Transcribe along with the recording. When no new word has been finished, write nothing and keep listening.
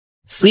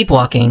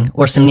Sleepwalking,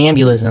 or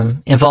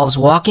somnambulism, involves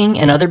walking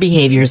and other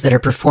behaviors that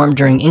are performed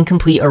during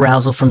incomplete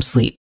arousal from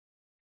sleep.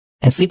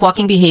 And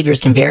sleepwalking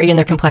behaviors can vary in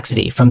their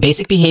complexity, from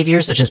basic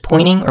behaviors such as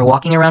pointing or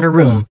walking around a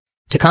room,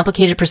 to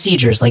complicated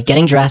procedures like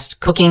getting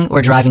dressed, cooking,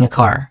 or driving a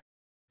car.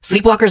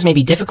 Sleepwalkers may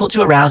be difficult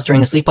to arouse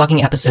during a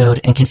sleepwalking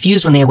episode and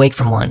confused when they awake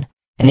from one,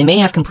 and they may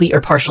have complete or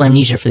partial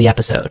amnesia for the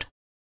episode.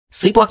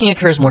 Sleepwalking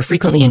occurs more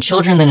frequently in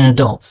children than in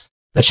adults,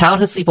 but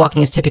childhood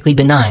sleepwalking is typically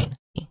benign.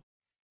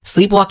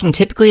 Sleepwalking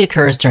typically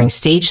occurs during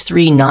stage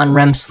 3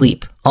 non-REM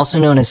sleep, also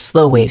known as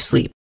slow-wave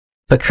sleep,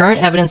 but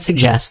current evidence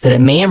suggests that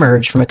it may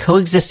emerge from a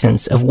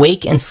coexistence of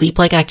wake and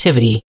sleep-like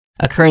activity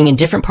occurring in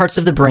different parts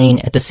of the brain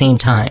at the same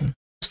time.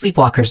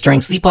 Sleepwalkers during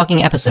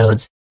sleepwalking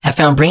episodes have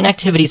found brain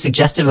activity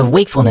suggestive of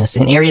wakefulness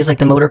in areas like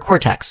the motor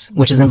cortex,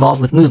 which is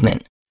involved with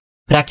movement,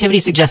 but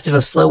activity suggestive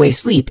of slow-wave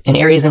sleep in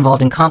areas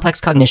involved in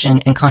complex cognition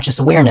and conscious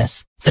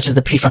awareness, such as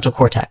the prefrontal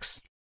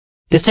cortex.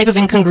 This type of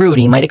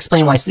incongruity might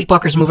explain why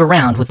sleepwalkers move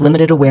around with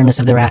limited awareness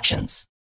of their actions.